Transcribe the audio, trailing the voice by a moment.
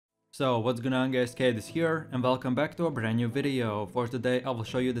So what's going on guys, Kate is here and welcome back to a brand new video. For today I will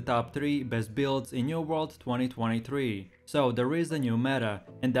show you the top 3 best builds in New World 2023. So there is a new meta,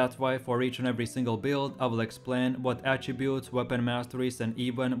 and that's why for each and every single build I will explain what attributes, weapon masteries and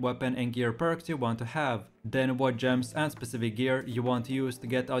even weapon and gear perks you want to have. Then what gems and specific gear you want to use to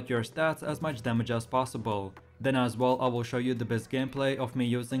get out your stats as much damage as possible. Then as well I will show you the best gameplay of me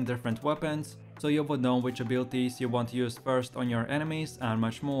using different weapons, so you would know which abilities you want to use first on your enemies and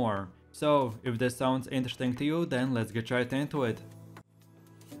much more. So if this sounds interesting to you, then let's get right into it.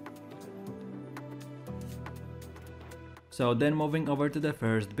 So then moving over to the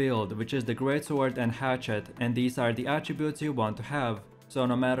first build, which is the greatsword and hatchet, and these are the attributes you want to have. So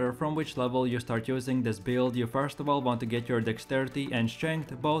no matter from which level you start using this build, you first of all want to get your dexterity and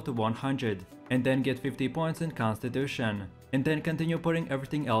strength both to 100, and then get 50 points in constitution, and then continue putting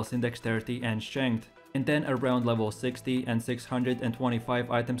everything else in dexterity and strength. And then around level 60 and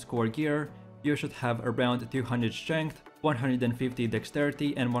 625 item score gear, you should have around 200 strength, 150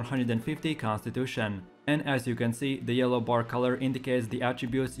 dexterity and 150 constitution. And as you can see, the yellow bar color indicates the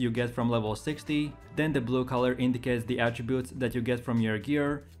attributes you get from level 60, then the blue color indicates the attributes that you get from your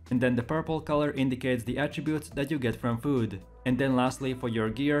gear, and then the purple color indicates the attributes that you get from food. And then lastly, for your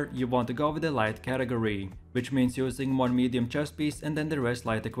gear, you want to go with the light category, which means using one medium chest piece and then the rest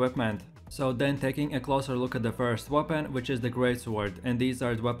light equipment. So then taking a closer look at the first weapon, which is the greatsword, and these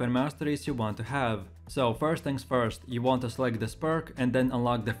are the weapon masteries you want to have. So first things first, you want to select this perk and then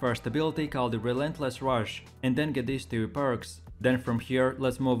unlock the first ability called the Relentless Rush, and then get these two perks. Then from here,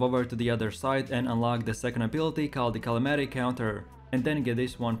 let's move over to the other side and unlock the second ability called the Calamity Counter, and then get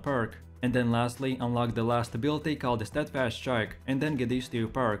this one perk. And then lastly, unlock the last ability called the Steadfast Strike, and then get these two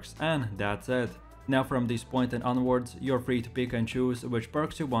perks, and that's it. Now from this point and onwards, you're free to pick and choose which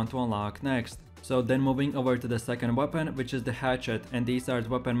perks you want to unlock next. So then moving over to the second weapon, which is the hatchet, and these are the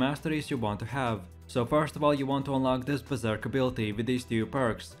weapon masteries you want to have. So first of all, you want to unlock this berserk ability with these two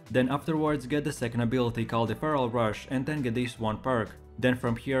perks. Then afterwards get the second ability called the Feral Rush, and then get this one perk. Then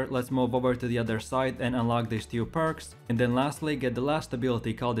from here, let's move over to the other side and unlock these two perks, and then lastly get the last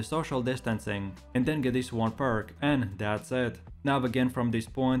ability called the Social Distancing, and then get this one perk, and that's it. Now again from this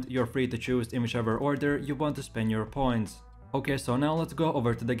point, you're free to choose in whichever order you want to spend your points. Okay, so now let's go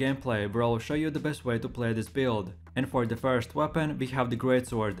over to the gameplay where I'll show you the best way to play this build. And for the first weapon, we have the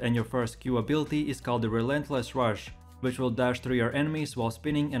greatsword, and your first Q ability is called the Relentless Rush, which will dash through your enemies while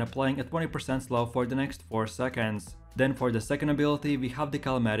spinning and applying a 20% slow for the next 4 seconds. Then for the second ability, we have the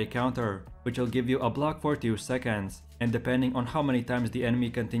Calamity Counter, which will give you a block for 2 seconds, and depending on how many times the enemy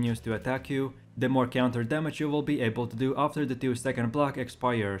continues to attack you, the more counter damage you will be able to do after the 2-second block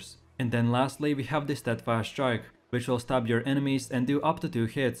expires. And then lastly, we have the Steadfast Strike, which will stab your enemies and do up to 2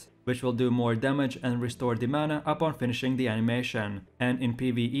 hits, which will do more damage and restore the mana upon finishing the animation. And in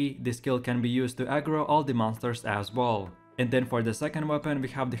PvE, this skill can be used to aggro all the monsters as well. And then for the second weapon, we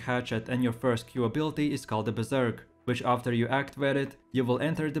have the hatchet, and your first Q ability is called the Berserk, which after you activate it, you will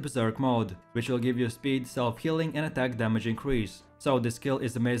enter the Berserk mode, which will give you speed, self-healing and attack damage increase. So this skill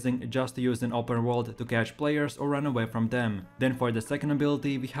is amazing just to use in open world to catch players or run away from them. Then for the second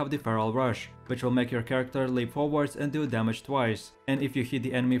ability, we have the Feral Rush, which will make your character leap forwards and do damage twice. And if you hit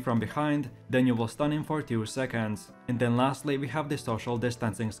the enemy from behind, then you will stun him for 2 seconds. And then lastly, we have the Social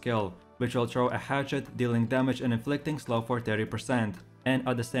Distancing skill, which will throw a hatchet, dealing damage and inflicting slow for 30%. And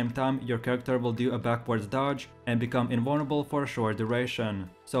at the same time, your character will do a backwards dodge and become invulnerable for a short duration.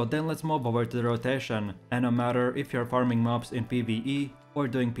 So then let's move over to the rotation, and no matter if you're farming mobs in PvE or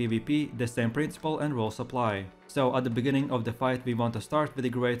doing PvP, the same principle and rules apply. So at the beginning of the fight, we want to start with the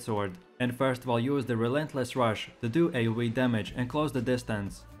greatsword, and first we'll use the Relentless Rush to do AoE damage and close the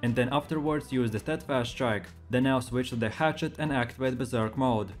distance, and then afterwards use the Steadfast Strike. Then now switch to the hatchet and activate Berserk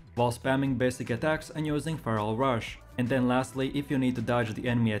mode, while spamming basic attacks and using Feral Rush. And then lastly, if you need to dodge the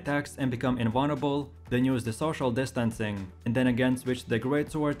enemy attacks and become invulnerable, then use the Social Distancing, and then again switch to the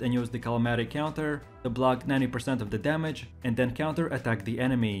greatsword and use the Calamity Counter to block 90% of the damage and then counter attack the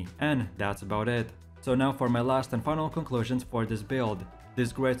enemy, and that's about it. So now for my last and final conclusions for this build.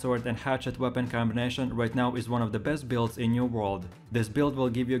 This greatsword and hatchet weapon combination right now is one of the best builds in New World. This build will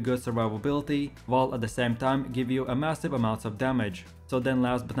give you good survivability, while at the same time give you a massive amounts of damage. So then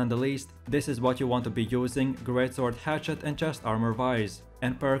last but not the least, this is what you want to be using greatsword, hatchet and chest armor wise.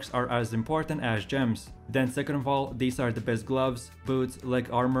 And perks are as important as gems. Then second of all, these are the best gloves, boots, leg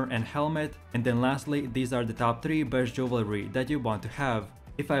armor and helmet. And then lastly, these are the top 3 best jewelry that you want to have.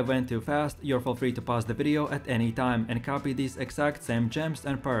 If I went too fast, you're feel free to pause the video at any time and copy these exact same gems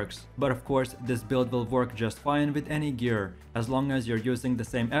and perks. But of course, this build will work just fine with any gear, as long as you're using the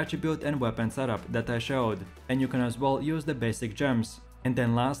same attribute and weapon setup that I showed. And you can as well use the basic gems. And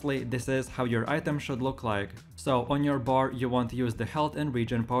then lastly, this is how your item should look like. So on your bar, you want to use the health and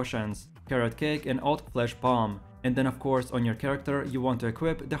regen potions, carrot cake and oat flesh bomb. And then of course on your character, you want to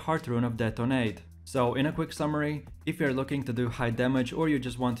equip the heart rune of detonate. So in a quick summary, if you're looking to do high damage or you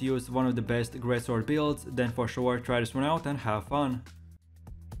just want to use one of the best greatsword builds, then for sure try this one out and have fun.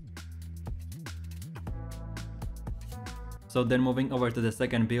 So then moving over to the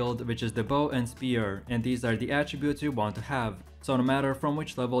second build, which is the bow and spear, and these are the attributes you want to have. So no matter from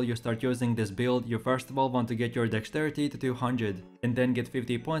which level you start using this build, you first of all want to get your dexterity to 200, and then get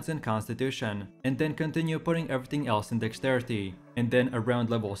 50 points in constitution, and then continue putting everything else in dexterity. And then around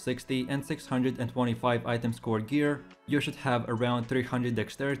level 60 and 625 item score gear, you should have around 300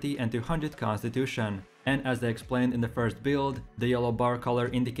 dexterity and 200 constitution. And as I explained in the first build, the yellow bar color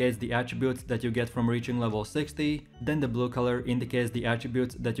indicates the attributes that you get from reaching level 60, then the blue color indicates the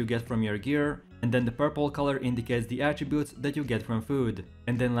attributes that you get from your gear, and then the purple color indicates the attributes that you get from food.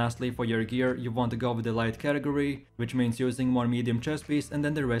 And then lastly, for your gear, you want to go with the light category, which means using one medium chest piece and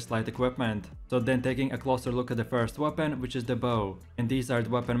then the rest light equipment. So then taking a closer look at the first weapon, which is the bow, and these are the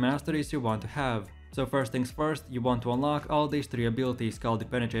weapon masteries you want to have. So first things first, you want to unlock all these 3 abilities called the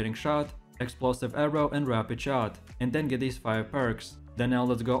penetrating shot, explosive arrow and rapid shot, and then get these 5 perks. Then now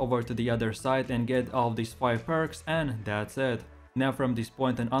let's go over to the other side and get all of these 5 perks, and that's it. Now from this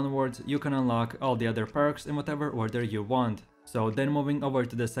point and onwards, you can unlock all the other perks in whatever order you want. So then moving over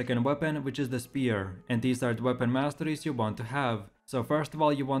to the second weapon, which is the spear, and these are the weapon masteries you want to have. So first of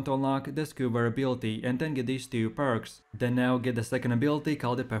all, you want to unlock the skewer ability and then get these 2 perks. Then now get the second ability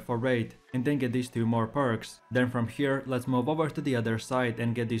called the perforate and then get these 2 more perks. Then from here, let's move over to the other side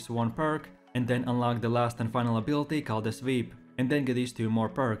and get this 1 perk, and then unlock the last and final ability called the sweep, and then get these 2 more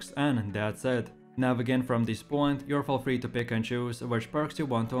perks, and that's it. Now again from this point, you're feel free to pick and choose which perks you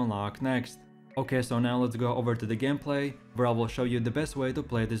want to unlock next. Okay, so now let's go over to the gameplay, where I will show you the best way to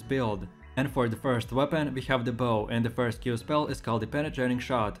play this build. And for the first weapon, we have the bow, and the first Q spell is called the penetrating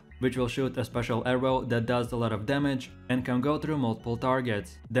shot, which will shoot a special arrow that does a lot of damage and can go through multiple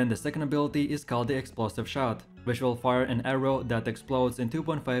targets. Then the second ability is called the explosive shot, which will fire an arrow that explodes in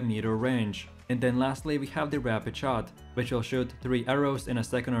 2.5 meter range. And then lastly, we have the rapid shot, which will shoot 3 arrows in a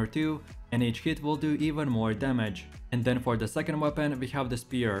second or 2, and each hit will do even more damage. And then for the second weapon, we have the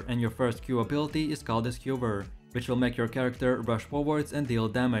spear, and your first Q ability is called the skewer, which will make your character rush forwards and deal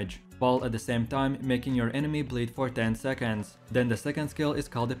damage, while at the same time making your enemy bleed for 10 seconds. Then the second skill is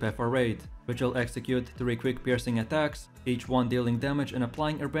called the perforate, which will execute 3 quick piercing attacks, each one dealing damage and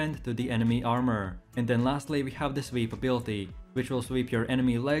applying a rend to the enemy armor. And then lastly, we have the sweep ability, which will sweep your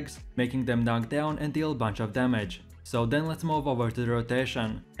enemy legs, making them knock down and deal a bunch of damage. So then let's move over to the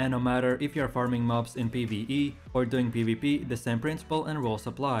rotation, and no matter if you're farming mobs in PvE or doing PvP, the same principle and rules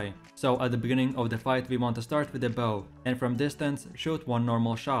apply. So at the beginning of the fight, we want to start with the bow, and from distance shoot 1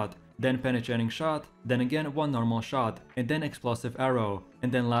 normal shot, then penetrating shot, then again 1 normal shot, and then explosive arrow,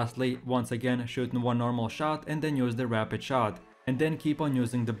 and then lastly once again shoot 1 normal shot and then use the rapid shot. And then keep on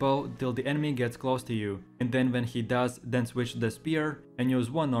using the bow till the enemy gets close to you, and then when he does, then switch to the spear and use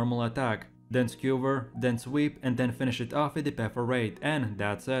 1 normal attack, then skewer, then sweep, and then finish it off with the perforate, and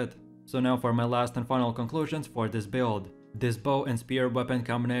that's it. So now for my last and final conclusions for this build. This bow and spear weapon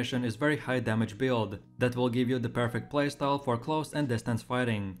combination is very high damage build that will give you the perfect playstyle for close and distance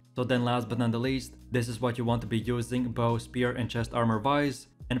fighting. So then last but not the least, this is what you want to be using bow, spear and chest armor wise,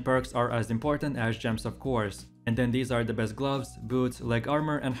 and perks are as important as gems of course. And then these are the best gloves, boots, leg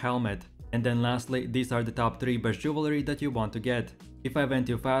armor and helmet. And then lastly, these are the top 3 best jewelry that you want to get. If I went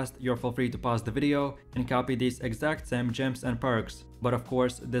too fast, you're feel free to pause the video and copy these exact same gems and perks. But of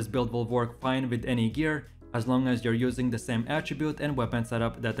course, this build will work fine with any gear as long as you're using the same attribute and weapon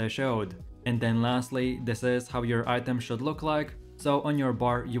setup that I showed. And then lastly, this is how your item should look like. So on your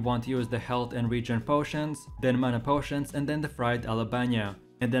bar, you want to use the health and regen potions, then mana potions and then the fried alabania.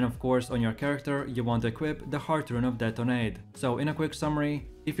 And then of course on your character, you want to equip the heart rune of detonate. So in a quick summary,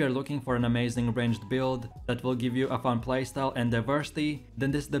 if you're looking for an amazing ranged build that will give you a fun playstyle and diversity,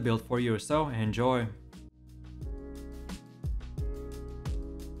 then this is the build for you, so enjoy!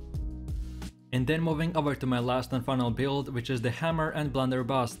 And then moving over to my last and final build, which is the hammer and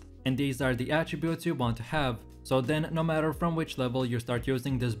blunderbuss, and these are the attributes you want to have. So then no matter from which level you start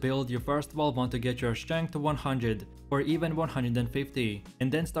using this build, you first of all want to get your strength to 100 or even 150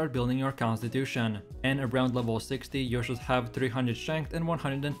 and then start building your constitution. And around level 60 you should have 300 strength and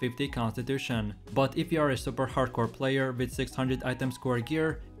 150 constitution. But if you are a super hardcore player with 600 item score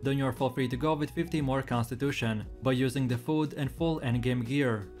gear, then you're feel free to go with 50 more constitution by using the food and full endgame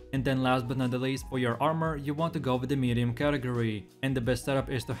gear. And then last but not the least, for your armor, you want to go with the medium category. And the best setup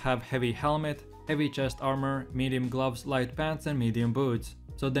is to have heavy helmet, heavy chest armor, medium gloves, light pants, and medium boots.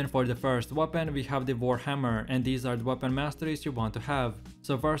 So then for the first weapon, we have the Warhammer, and these are the weapon masteries you want to have.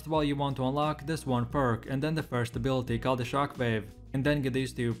 So first of all, you want to unlock this one perk, and then the first ability called the Shockwave, and then get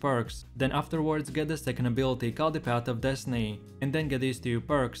these 2 perks. Then afterwards get the second ability called the Path of Destiny, and then get these 2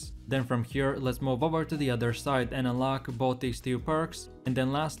 perks. Then from here, let's move over to the other side and unlock both these 2 perks, and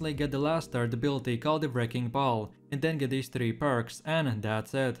then lastly get the last third ability called the Wrecking Ball, and then get these 3 perks, and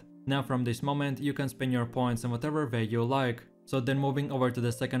that's it. Now from this moment, you can spend your points in whatever way you like. So then moving over to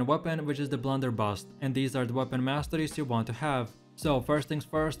the second weapon, which is the blunderbuss, and these are the weapon masteries you want to have. So first things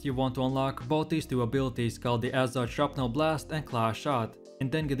first, you want to unlock both these 2 abilities called the Azot Shrapnel Blast and Class Shot,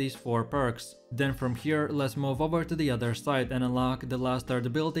 and then get these 4 perks. Then from here, let's move over to the other side and unlock the last third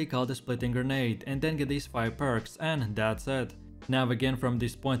ability called the Splitting Grenade, and then get these 5 perks, and that's it. Now again from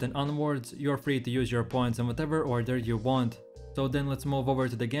this point and onwards, you're free to use your points in whatever order you want. So then let's move over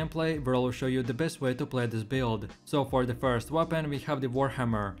to the gameplay where I'll show you the best way to play this build. So for the first weapon we have the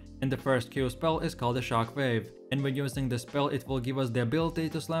Warhammer, and the first Q spell is called the Shockwave, and when using the spell it will give us the ability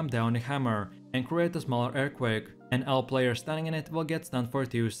to slam down the hammer and create a smaller earthquake, and all players standing in it will get stunned for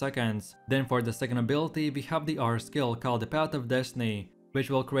 2 seconds. Then for the second ability we have the R skill called the Path of Destiny, which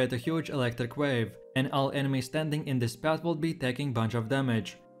will create a huge electric wave, and all enemies standing in this path will be taking bunch of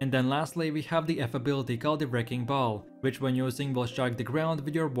damage. And then lastly we have the F ability called the Wrecking Ball, which when using will strike the ground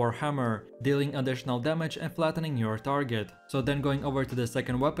with your Warhammer, dealing additional damage and flattening your target. So then going over to the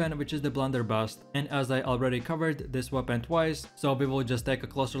second weapon, which is the blunderbuss, and as I already covered this weapon twice, so we will just take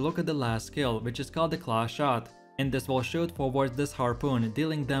a closer look at the last skill, which is called the Class Shot. And this will shoot forwards this harpoon,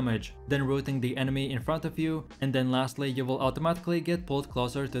 dealing damage, then rooting the enemy in front of you, and then lastly you will automatically get pulled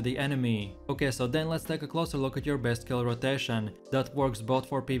closer to the enemy. Okay, so then let's take a closer look at your best skill rotation that works both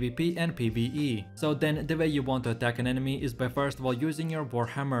for PvP and PvE. So then the way you want to attack an enemy is by first of all using your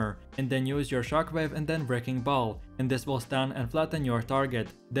Warhammer, and then use your Shockwave and then Wrecking Ball, and this will stun and flatten your target.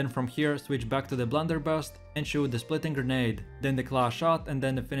 Then from here switch back to the blunderbuss and shoot the Splitting Grenade, then the Class Shot, and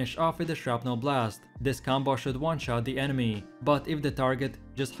then finish off with the Shrapnel Blast. This combo should one-shot the enemy, but if the target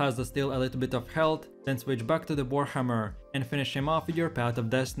just has still a little bit of health, then switch back to the Warhammer and finish him off with your Path of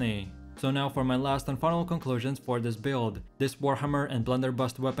Destiny. So now for my last and final conclusions for this build. This Warhammer and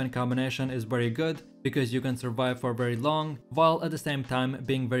blunderbuss weapon combination is very good because you can survive for very long, while at the same time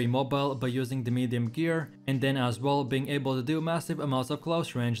being very mobile by using the medium gear, and then as well being able to do massive amounts of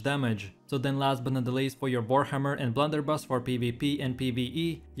close range damage. So then last but not the least, for your Warhammer and blunderbuss for PvP and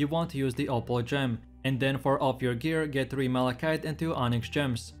PvE, you want to use the Opal Gem. And then for all of your gear, get 3 Malachite and 2 Onyx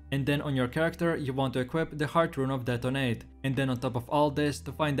Gems. And then on your character, you want to equip the Heart Rune of Detonate. And then on top of all this,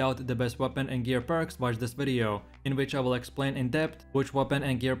 to find out the best weapon and gear perks, watch this video, in which I will explain in depth which weapon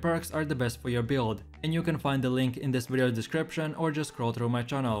and gear perks are the best for your build. And you can find the link in this video description or just scroll through my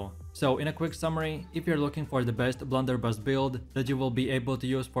channel. So in a quick summary, if you're looking for the best blunderbuss build that you will be able to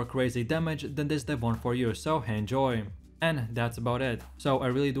use for crazy damage, then this is the one for you, so enjoy! And that's about it. So I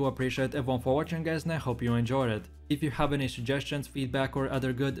really do appreciate everyone for watching guys, and I hope you enjoyed it. If you have any suggestions, feedback, or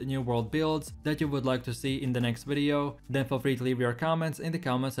other good new world builds that you would like to see in the next video, then feel free to leave your comments in the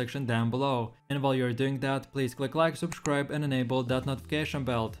comment section down below. And while you're doing that, please click like, subscribe, and enable that notification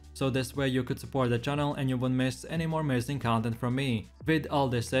bell, so this way you could support the channel and you won't miss any more amazing content from me. With all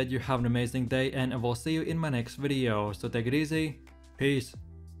this said, you have an amazing day and I will see you in my next video, so take it easy, peace.